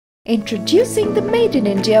Introducing the Made in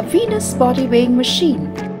India Venus Body Weighing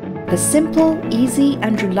Machine, the simple, easy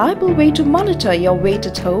and reliable way to monitor your weight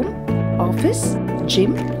at home, office,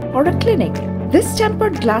 gym or a clinic. This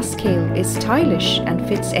tempered glass scale is stylish and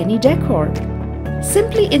fits any decor.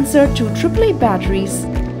 Simply insert two AAA batteries,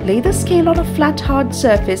 lay the scale on a flat hard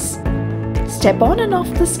surface, step on and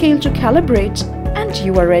off the scale to calibrate, and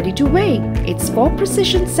you are ready to weigh. Its 4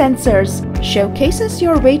 precision sensors showcases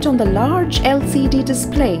your weight on the large LCD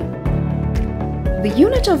display. The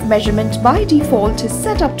unit of measurement by default is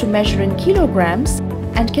set up to measure in kilograms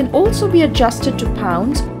and can also be adjusted to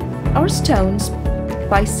pounds or stones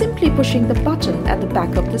by simply pushing the button at the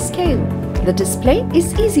back of the scale. The display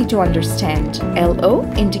is easy to understand. LO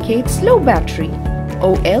indicates low battery,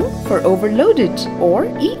 OL for overloaded, or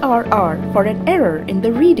ERR for an error in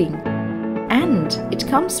the reading. And it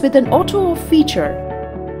comes with an auto-off feature.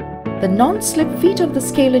 The non-slip feet of the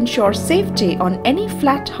scale ensure safety on any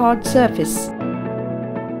flat hard surface.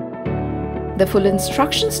 The full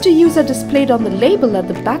instructions to use are displayed on the label at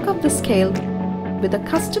the back of the scale with a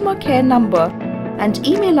customer care number and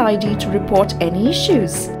email ID to report any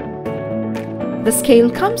issues. The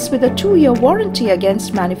scale comes with a 2-year warranty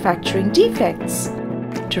against manufacturing defects.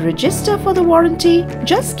 To register for the warranty,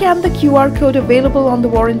 just scan the QR code available on the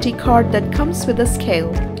warranty card that comes with the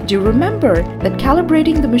scale. Do remember that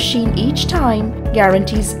calibrating the machine each time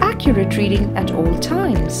guarantees accurate reading at all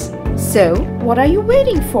times. So, what are you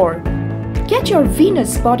waiting for? Get your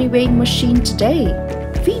Venus body weighing machine today.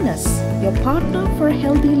 Venus, your partner for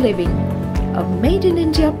healthy living. A Made in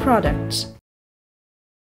India product.